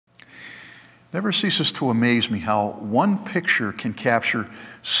Never ceases to amaze me how one picture can capture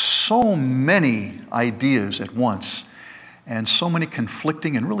so many ideas at once and so many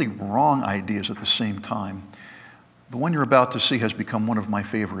conflicting and really wrong ideas at the same time. The one you're about to see has become one of my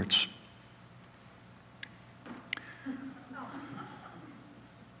favorites.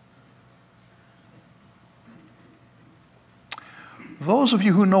 Those of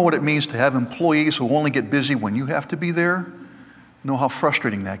you who know what it means to have employees who only get busy when you have to be there know how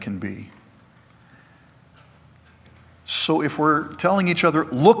frustrating that can be. So if we're telling each other,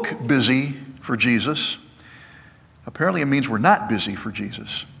 look busy for Jesus, apparently it means we're not busy for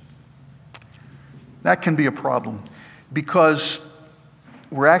Jesus. That can be a problem because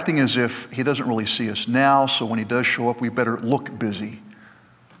we're acting as if he doesn't really see us now, so when he does show up, we better look busy.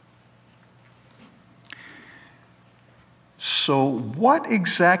 So what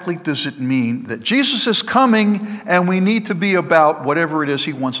exactly does it mean that Jesus is coming and we need to be about whatever it is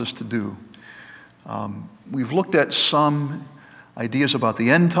he wants us to do? We've looked at some ideas about the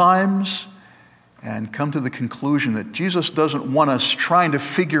end times and come to the conclusion that Jesus doesn't want us trying to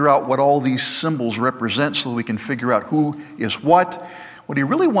figure out what all these symbols represent so that we can figure out who is what. What he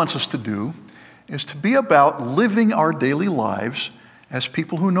really wants us to do is to be about living our daily lives as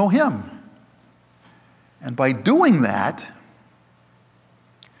people who know him. And by doing that,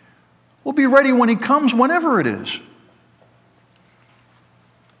 we'll be ready when he comes, whenever it is.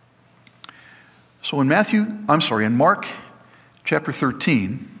 So in Mark chapter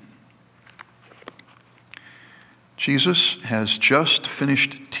 13, Jesus has just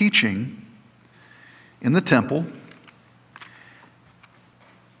finished teaching in the temple.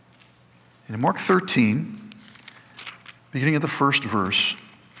 And in Mark 13, beginning of the first verse,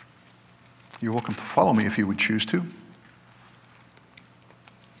 you're welcome to follow me if you would choose to.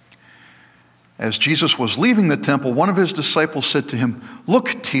 As Jesus was leaving the temple, one of his disciples said to him,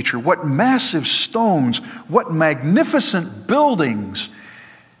 "Look, teacher, what massive stones, what magnificent buildings."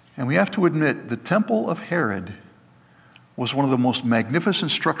 And we have to admit, the temple of Herod was one of the most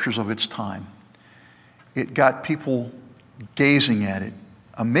magnificent structures of its time. It got people gazing at it,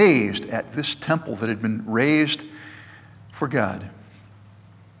 amazed at this temple that had been raised for God.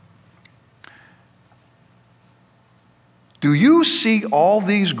 "Do you see all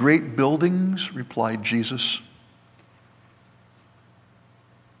these great buildings?" replied Jesus.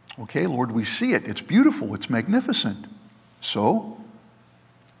 "Okay, Lord, we see it. It's beautiful. It's magnificent." "So?"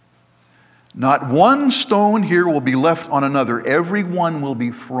 "Not one stone here will be left on another. Every one will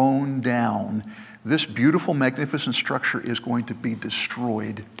be thrown down. This beautiful, magnificent structure is going to be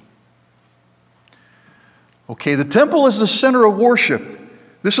destroyed." Okay, the temple is the center of worship.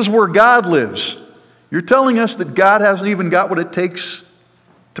 This is where God lives. You're telling us that God hasn't even got what it takes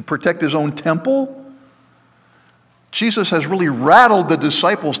to protect his own temple? Jesus has really rattled the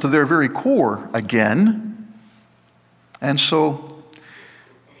disciples to their very core again. And so,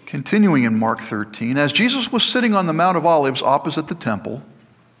 continuing in Mark 13, as Jesus was sitting on the Mount of Olives opposite the temple,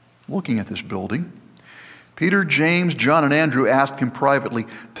 looking at this building, Peter, James, John, and Andrew asked him privately,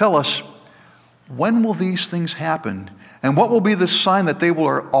 "Tell us, when will these things happen? And what will be the sign that they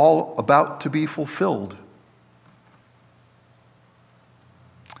are all about to be fulfilled?"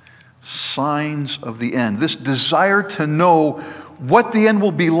 Signs of the end. This desire to know what the end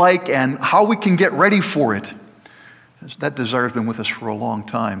will be like and how we can get ready for it. That desire has been with us for a long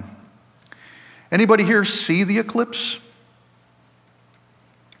time. Anybody here see the eclipse?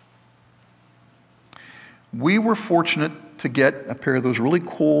 We were fortunate to get a pair of those really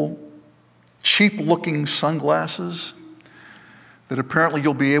cool, cheap-looking sunglasses that apparently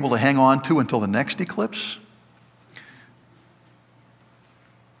you'll be able to hang on to until the next eclipse.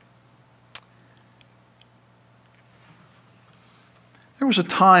 There was a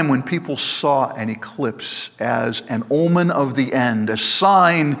time when people saw an eclipse as an omen of the end, a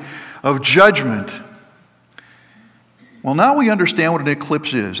sign of judgment. Well, now we understand what an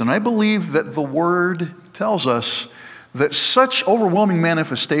eclipse is, and I believe that the Word tells us that such overwhelming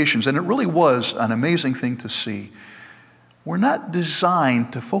manifestations, and it really was an amazing thing to see, were not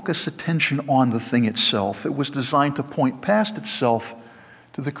designed to focus attention on the thing itself. It was designed to point past itself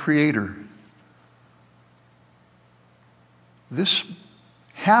to the Creator. This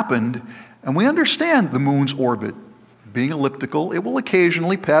happened, and we understand the moon's orbit. Being elliptical, it will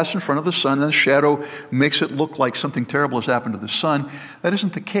occasionally pass in front of the sun, and the shadow makes it look like something terrible has happened to the sun. That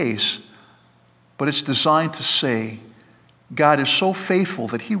isn't the case, but it's designed to say God is so faithful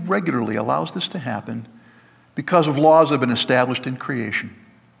that he regularly allows this to happen because of laws that have been established in creation.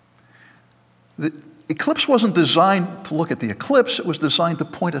 The eclipse wasn't designed to look at the eclipse, it was designed to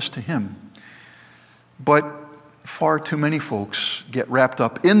point us to him. But far too many folks get wrapped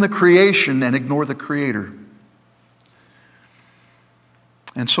up in the creation and ignore the Creator.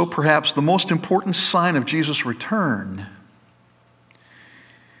 And so perhaps the most important sign of Jesus' return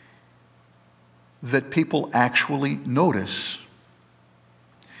that people actually notice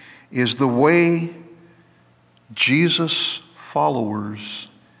is the way Jesus' followers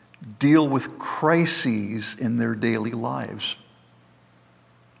deal with crises in their daily lives.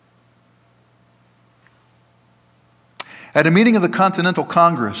 At a meeting of the Continental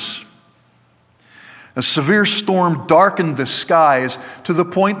Congress, a severe storm darkened the skies to the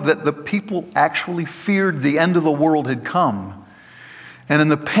point that the people actually feared the end of the world had come. And in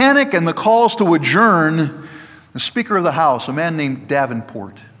the panic and the calls to adjourn, the Speaker of the House, a man named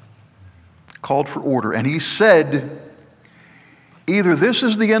Davenport, called for order. And he said, either this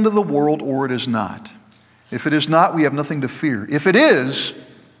is the end of the world or it is not. If it is not, we have nothing to fear. If it is,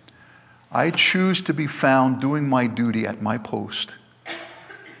 I choose to be found doing my duty at my post.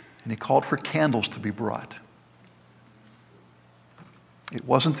 And he called for candles to be brought. It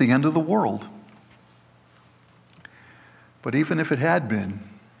wasn't the end of the world. But even if it had been,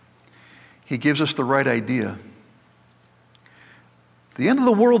 he gives us the right idea. The end of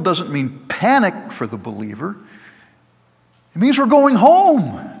the world doesn't mean panic for the believer. It means we're going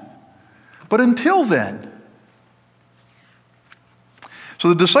home. But until then, so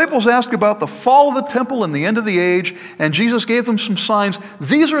the disciples asked about the fall of the temple and the end of the age, and Jesus gave them some signs.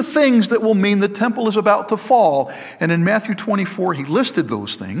 These are things that will mean the temple is about to fall. And in Matthew 24, he listed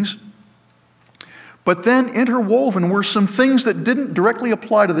those things. But then interwoven were some things that didn't directly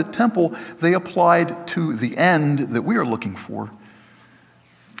apply to the temple. They applied to the end that we are looking for.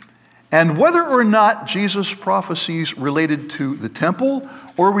 And whether or not Jesus' prophecies related to the temple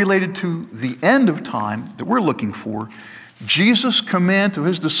or related to the end of time that we're looking for, Jesus' command to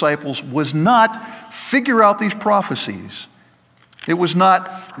his disciples was not figure out these prophecies. It was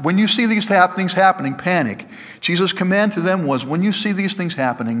not, when you see these things happening, panic. Jesus' command to them was, when you see these things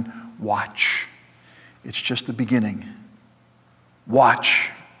happening, watch. It's just the beginning.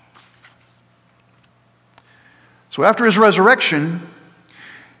 Watch. So after his resurrection,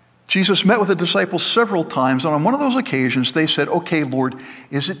 Jesus met with the disciples several times, and on one of those occasions they said, okay, Lord,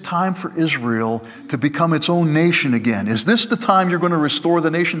 is it time for Israel to become its own nation again? Is this the time you're going to restore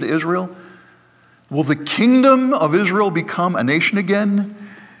the nation to Israel? Will the kingdom of Israel become a nation again?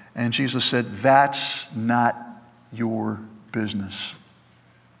 And Jesus said, that's not your business.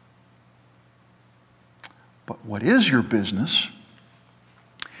 But what is your business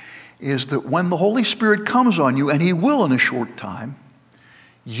is that when the Holy Spirit comes on you, and he will in a short time,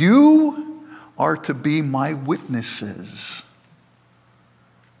 you are to be my witnesses.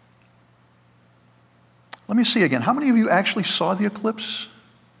 Let me see again. How many of you actually saw the eclipse?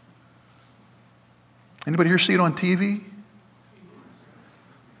 Anybody here see it on TV?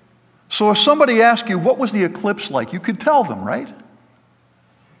 So if somebody asked you, what was the eclipse like? You could tell them, right?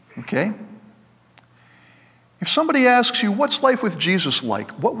 Okay. If somebody asks you, what's life with Jesus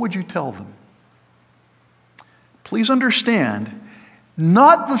like? What would you tell them? Please understand,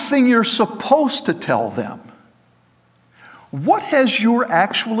 not the thing you're supposed to tell them. What has your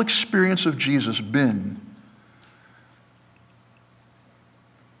actual experience of Jesus been?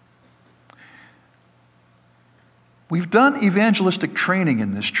 We've done evangelistic training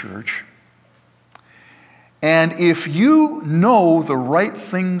in this church, and if you know the right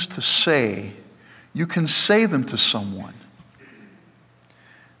things to say, you can say them to someone.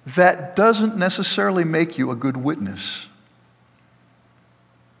 That doesn't necessarily make you a good witness.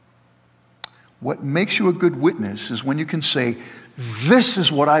 What makes you a good witness is when you can say, this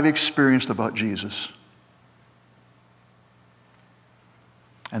is what I've experienced about Jesus.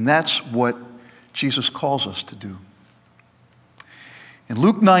 And that's what Jesus calls us to do. In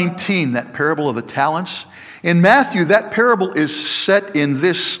Luke 19, that parable of the talents. In Matthew, that parable is set in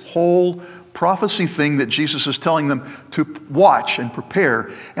this whole prophecy thing that Jesus is telling them to watch and prepare.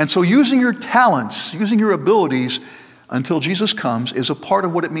 And so using your talents, using your abilities until Jesus comes is a part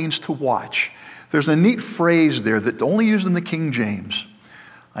of what it means to watch. There's a neat phrase there that's only used in the King James.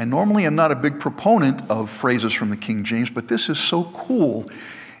 I normally am not a big proponent of phrases from the King James, but this is so cool.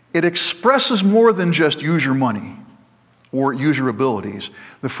 It expresses more than just use your money or use your abilities.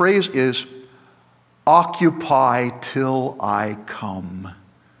 The phrase is, occupy till I come.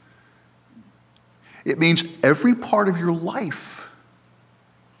 It means every part of your life,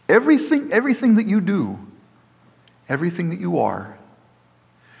 everything that you do, everything that you are,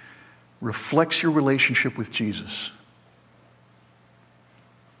 reflects your relationship with Jesus.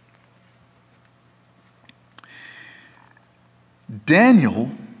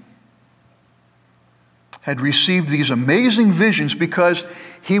 Daniel had received these amazing visions because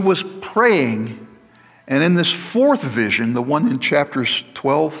he was praying. And in this fourth vision, the one in chapters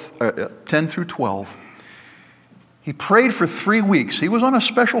 10 through 12, he prayed for 3 weeks. He was on a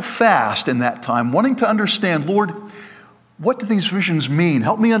special fast in that time, wanting to understand, Lord, what do these visions mean?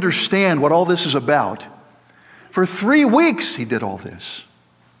 Help me understand what all this is about. For 3 weeks, he did all this.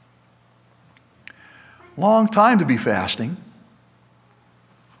 Long time to be fasting.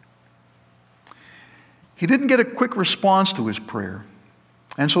 He didn't get a quick response to his prayer.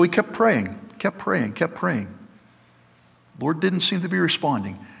 And so he kept praying. Lord didn't seem to be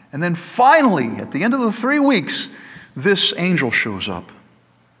responding. And then finally, at the end of the 3 weeks, this angel shows up.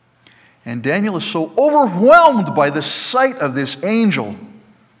 And Daniel is so overwhelmed by the sight of this angel.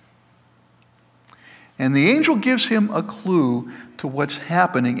 And the angel gives him a clue to what's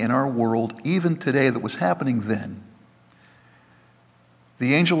happening in our world, even today, that was happening then.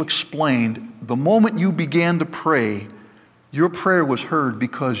 The angel explained, the moment you began to pray, your prayer was heard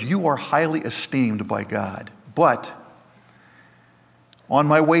because you are highly esteemed by God. But on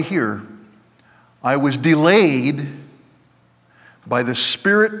my way here, I was delayed by the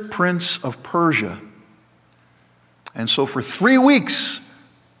spirit prince of Persia. And so for 3 weeks,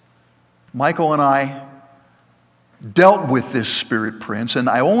 Michael and I dealt with this spirit prince, and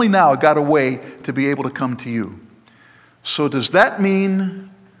I only now got a way to be able to come to you. So does that mean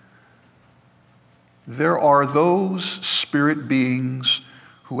there are those spirit beings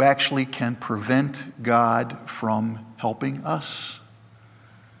who actually can prevent God from helping us?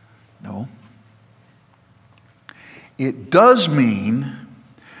 No. It does mean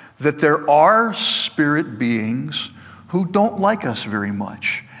that there are spirit beings who don't like us very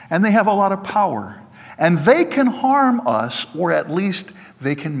much, and they have a lot of power, and they can harm us, or at least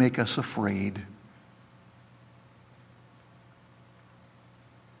they can make us afraid.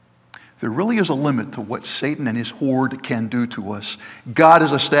 There really is a limit to what Satan and his horde can do to us. God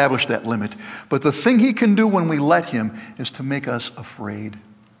has established that limit. But the thing he can do when we let him is to make us afraid,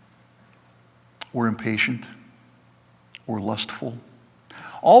 or impatient, or lustful.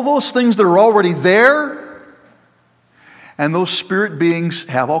 All those things that are already there, and those spirit beings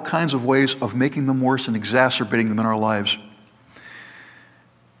have all kinds of ways of making them worse and exacerbating them in our lives.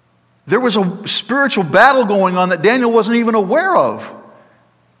 There was a spiritual battle going on that Daniel wasn't even aware of.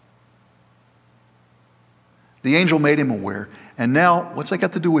 The angel made him aware. And now, what's that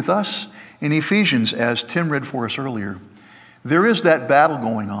got to do with us? In Ephesians, as Tim read for us earlier, there is that battle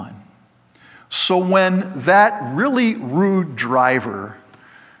going on. So when that really rude driver,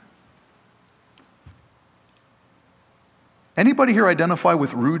 anybody here identify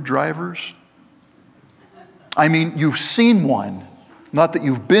with rude drivers? I mean, you've seen one, not that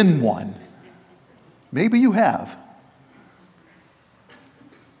you've been one. Maybe you have.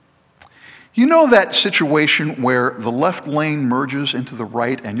 You know that situation where the left lane merges into the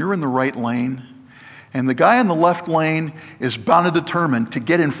right and you're in the right lane? And the guy in the left lane is bound and determined to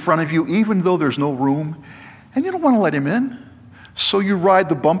get in front of you even though there's no room. And you don't want to let him in. So you ride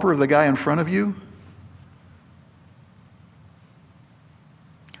the bumper of the guy in front of you.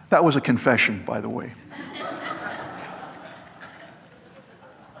 That was a confession, by the way.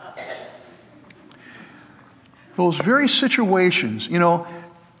 Those very situations, you know,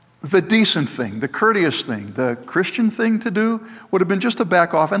 the decent thing, the courteous thing, the Christian thing to do would have been just to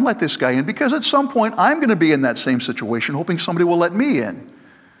back off and let this guy in, because at some point I'm going to be in that same situation hoping somebody will let me in.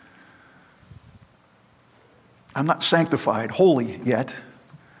 I'm not sanctified, holy yet.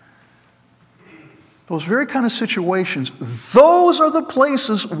 Those very kind of situations, those are the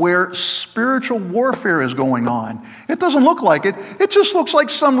places where spiritual warfare is going on. It doesn't look like it. It just looks like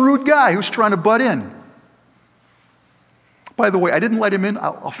some rude guy who's trying to butt in. By the way, I didn't let him in.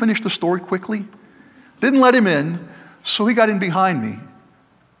 I'll finish the story quickly. Didn't let him in, so he got in behind me,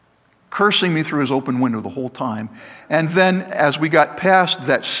 cursing me through his open window the whole time. And then as we got past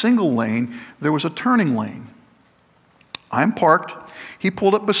that single lane, there was a turning lane. I'm parked. He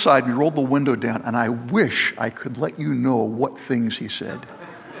pulled up beside me, rolled the window down, and I wish I could let you know what things he said.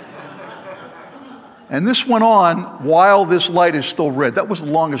 And this went on while this light is still red. That was the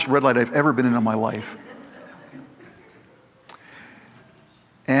longest red light I've ever been in my life.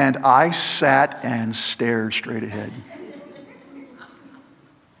 And I sat and stared straight ahead.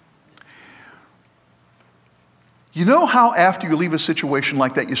 You know how after you leave a situation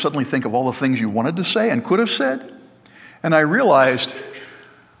like that, you suddenly think of all the things you wanted to say and could have said? And I realized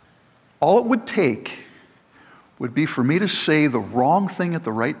all it would take would be for me to say the wrong thing at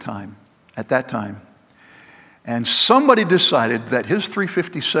the right time, at that time. And somebody decided that his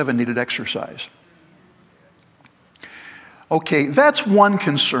 357 needed exercise. Okay, that's one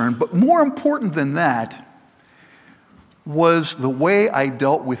concern, but more important than that was the way I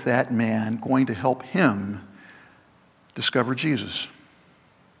dealt with that man going to help him discover Jesus?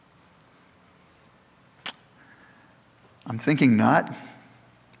 I'm thinking not.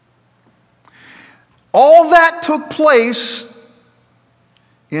 All that took place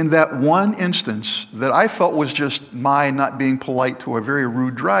in that one instance that I felt was just my not being polite to a very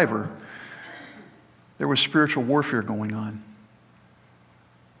rude driver. There was spiritual warfare going on.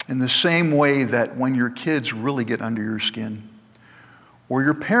 In the same way that when your kids really get under your skin, or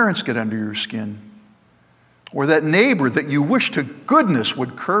your parents get under your skin, or that neighbor that you wish to goodness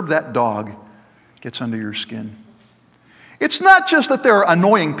would curb that dog gets under your skin. It's not just that there are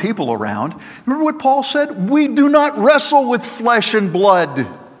annoying people around. Remember what Paul said? We do not wrestle with flesh and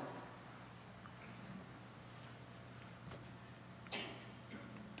blood.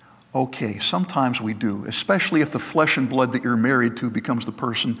 Okay, sometimes we do, especially if the flesh and blood that you're married to becomes the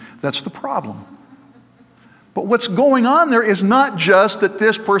person that's the problem. But what's going on there is not just that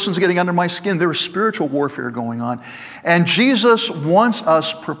this person's getting under my skin. There is spiritual warfare going on. And Jesus wants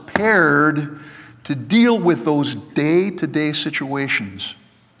us prepared to deal with those day-to-day situations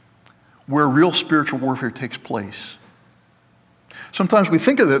where real spiritual warfare takes place. Sometimes we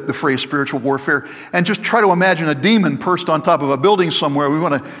think of the phrase spiritual warfare and just try to imagine a demon perched on top of a building somewhere. We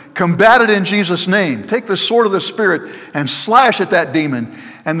want to combat it in Jesus' name. Take the sword of the Spirit and slash at that demon.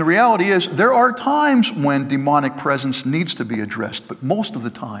 And the reality is there are times when demonic presence needs to be addressed, but most of the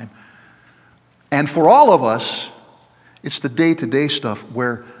time, and for all of us, it's the day-to-day stuff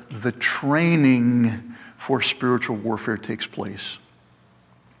where the training for spiritual warfare takes place.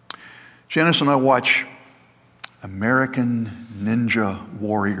 Janice and I watch American Ninja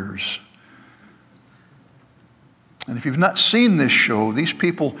Warriors. And if you've not seen this show, these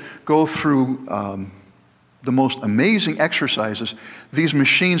people go through the most amazing exercises. These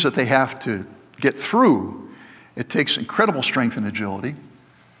machines that they have to get through, it takes incredible strength and agility.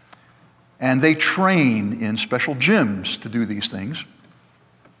 And they train in special gyms to do these things.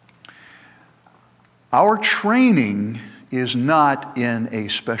 Our training is not in a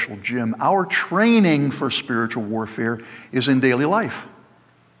special gym. Our training for spiritual warfare is in daily life.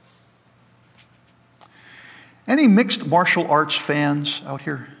 Any mixed martial arts fans out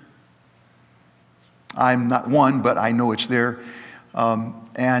here? I'm not one, but I know it's there.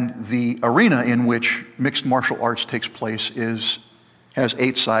 And the arena in which mixed martial arts takes place has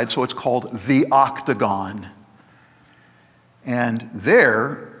 8 sides, so it's called the octagon. And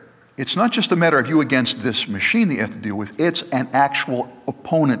there, it's not just a matter of you against this machine that you have to deal with. It's an actual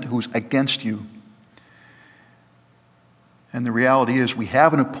opponent who's against you. And the reality is we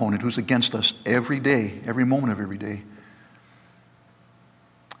have an opponent who's against us every day, every moment of every day.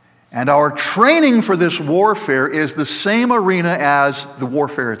 And our training for this warfare is the same arena as the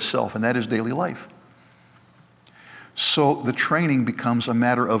warfare itself, and that is daily life. So the training becomes a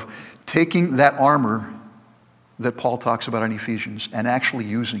matter of taking that armor that Paul talks about in Ephesians and actually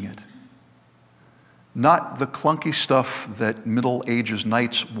using it. Not the clunky stuff that Middle Ages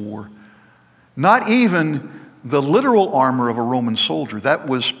knights wore. Not even the literal armor of a Roman soldier. That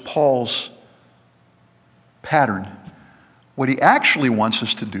was Paul's pattern. What he actually wants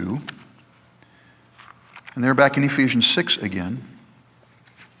us to do, and they're back in Ephesians 6 again.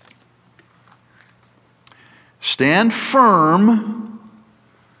 Stand firm.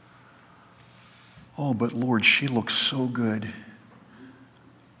 Oh, but Lord, she looks so good.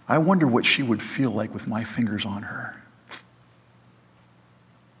 I wonder what she would feel like with my fingers on her.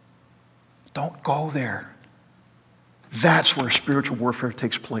 Don't go there. That's where spiritual warfare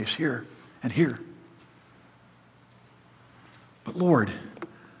takes place, here and here. But Lord,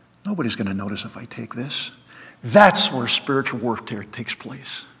 nobody's going to notice if I take this. That's where spiritual warfare takes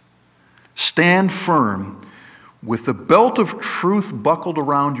place. Stand firm with the belt of truth buckled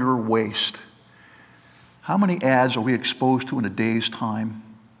around your waist. How many ads are we exposed to in a day's time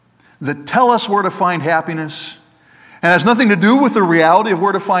that tell us where to find happiness and has nothing to do with the reality of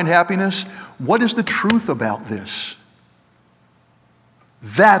where to find happiness? What is the truth about this?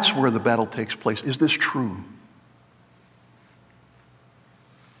 That's where the battle takes place. Is this true?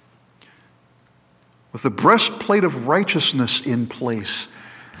 With the breastplate of righteousness in place.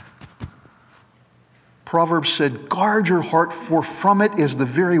 Proverbs said, guard your heart, for from it is the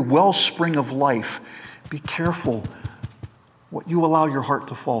very wellspring of life. Be careful what you allow your heart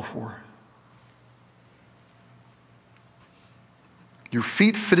to fall for. Your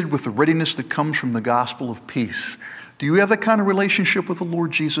feet fitted with the readiness that comes from the gospel of peace. Do you have that kind of relationship with the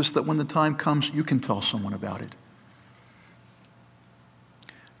Lord Jesus that when the time comes, you can tell someone about it?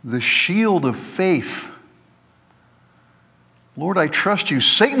 The shield of faith. Lord, I trust you.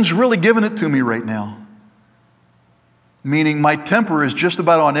 Satan's really giving it to me right now. meaning my temper is just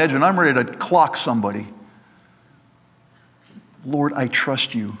about on edge and I'm ready to clock somebody. Lord, I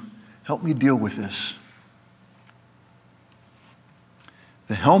trust you. Help me deal with this.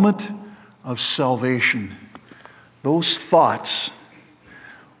 The helmet of salvation. Those thoughts.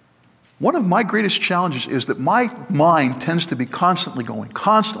 One of my greatest challenges is that my mind tends to be constantly going,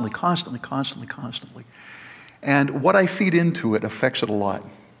 constantly. And what I feed into it affects it a lot.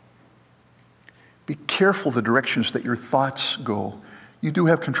 Be careful the directions that your thoughts go. You do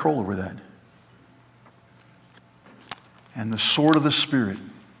have control over that. And the sword of the Spirit.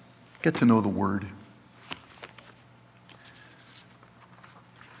 Get to know the Word.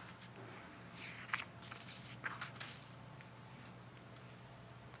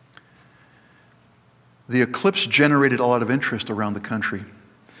 The eclipse generated a lot of interest around the country.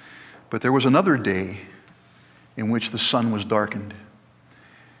 But there was another day in which the sun was darkened.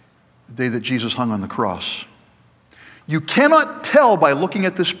 The day that Jesus hung on the cross. You cannot tell by looking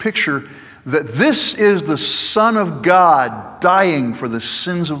at this picture that this is the Son of God dying for the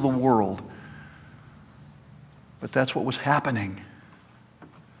sins of the world. But that's what was happening.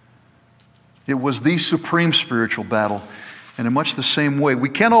 It was the supreme spiritual battle. And in much the same way, we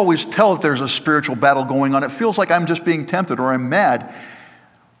can't always tell if there's a spiritual battle going on. It feels like I'm just being tempted, or I'm mad,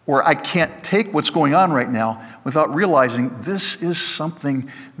 or I can't take what's going on right now without realizing this is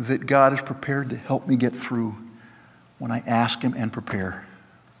something that God is prepared to help me get through when I ask Him and prepare.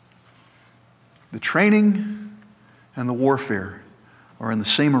 The training and the warfare are in the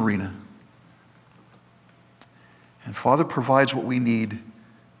same arena. And Father provides what we need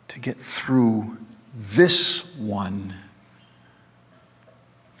to get through this one.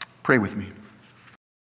 Pray with me.